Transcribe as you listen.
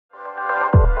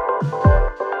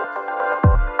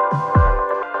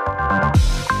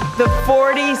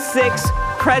46th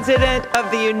President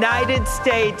of the United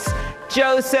States,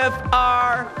 Joseph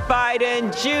R.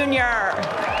 Biden Jr.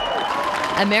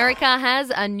 America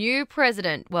has a new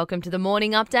president. Welcome to the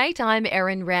Morning Update. I'm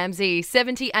Erin Ramsey.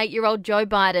 78-year-old Joe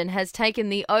Biden has taken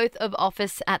the oath of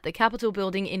office at the Capitol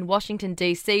building in Washington,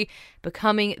 D.C.,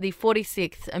 becoming the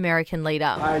 46th American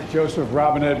leader. I, Joseph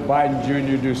Robinette Biden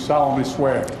Jr., do solemnly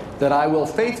swear that I will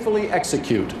faithfully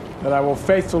execute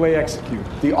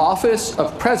the office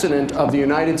of President of the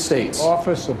United States.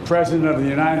 Office of President of the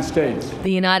United States.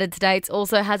 The United States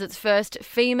also has its first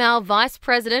female vice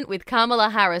president, with Kamala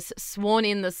Harris sworn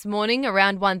in this morning.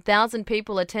 Around 1,000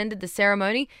 people attended the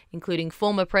ceremony, including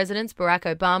former presidents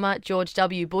Barack Obama, George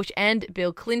W. Bush and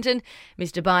Bill Clinton.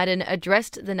 Mr. Biden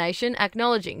addressed the nation,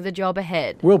 acknowledging the job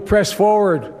ahead. We'll press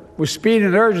forward with speed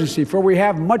and urgency, for we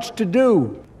have much to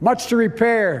do, much to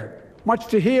repair, much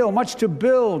to heal, much to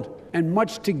build, and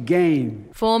much to gain.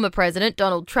 Former President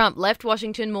Donald Trump left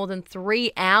Washington more than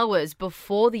 3 hours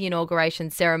before the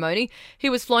inauguration ceremony. He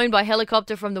was flown by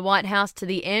helicopter from the White House to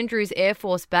the Andrews Air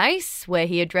Force Base, where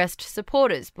he addressed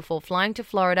supporters before flying to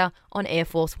Florida on Air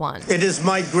Force One. It is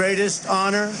my greatest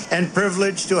honor and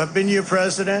privilege to have been your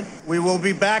president. We will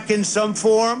be back in some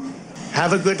form.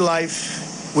 Have a good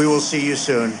life. We will see you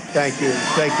soon. Thank you.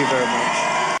 Thank you very much.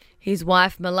 His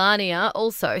wife, Melania,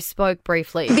 also spoke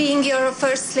briefly. Being your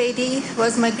First Lady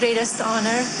was my greatest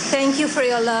honor. Thank you for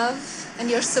your love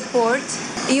and your support.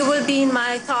 You will be in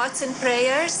my thoughts and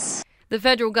prayers. The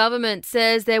federal government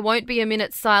says there won't be a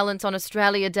minute's silence on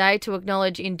Australia Day to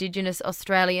acknowledge Indigenous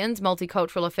Australians.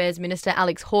 Multicultural Affairs Minister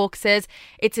Alex Hawke says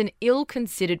it's an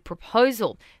ill-considered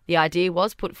proposal. The idea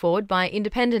was put forward by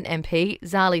independent MP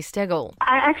Zali Steggall.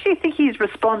 I actually think his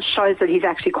response shows that he's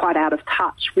actually quite out of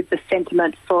touch with the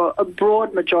sentiment for a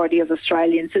broad majority of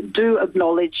Australians that do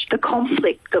acknowledge the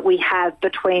conflict that we have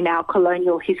between our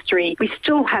colonial history. We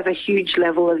still have a huge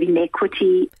level of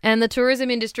inequity. And the tourism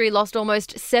industry lost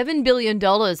almost $7 billion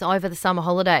over the summer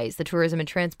holidays. The Tourism and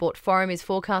Transport Forum is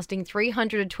forecasting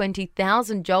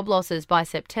 320,000 job losses by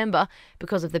September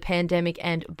because of the pandemic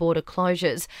and border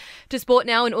closures. To sport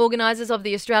now, and organisers of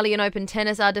the Australian Open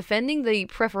Tennis are defending the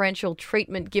preferential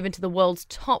treatment given to the world's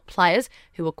top players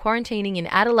who are quarantining in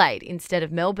Adelaide instead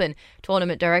of Melbourne.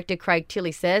 Tournament director Craig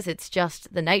Tilley says it's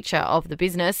just the nature of the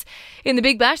business. In the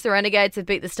Big Bash, the Renegades have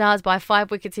beat the Stars by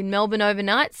 5 wickets in Melbourne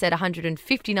overnight, set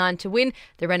 159 to win.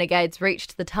 The Renegades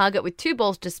reached the target with 2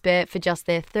 balls to spare for just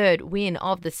their 3rd win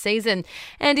of the season.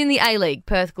 And in the A-League,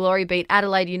 Perth Glory beat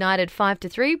Adelaide United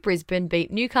 5-3. Brisbane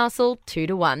beat Newcastle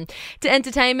 2-1. To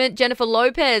entertainment, Jennifer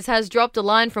Lopez has dropped a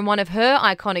line from one of her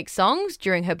iconic songs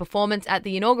during her performance at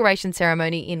the inauguration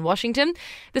ceremony in Washington.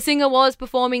 The singer was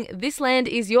performing This Land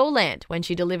Is Your Land when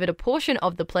she delivered a portion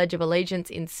of the Pledge of Allegiance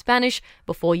in Spanish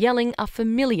before yelling a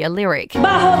familiar lyric.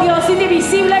 Bajo Dios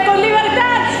indivisible con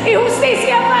libertad y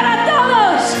justicia para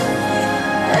todos.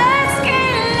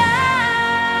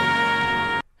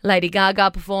 Lady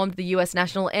Gaga performed the US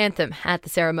national anthem at the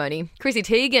ceremony. Chrissy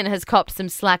Teigen has copped some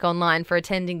slack online for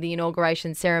attending the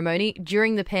inauguration ceremony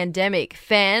during the pandemic.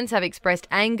 Fans have expressed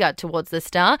anger towards the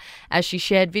star as she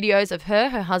shared videos of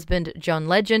her husband John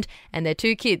Legend, and their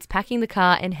 2 kids packing the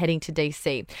car and heading to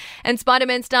DC. And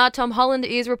Spider-Man star Tom Holland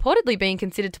is reportedly being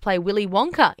considered to play Willy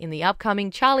Wonka in the upcoming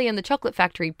Charlie and the Chocolate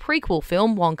Factory prequel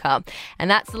film Wonka. And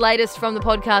that's the latest from the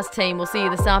podcast team. We'll see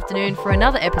you this afternoon for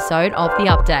another episode of The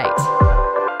Update.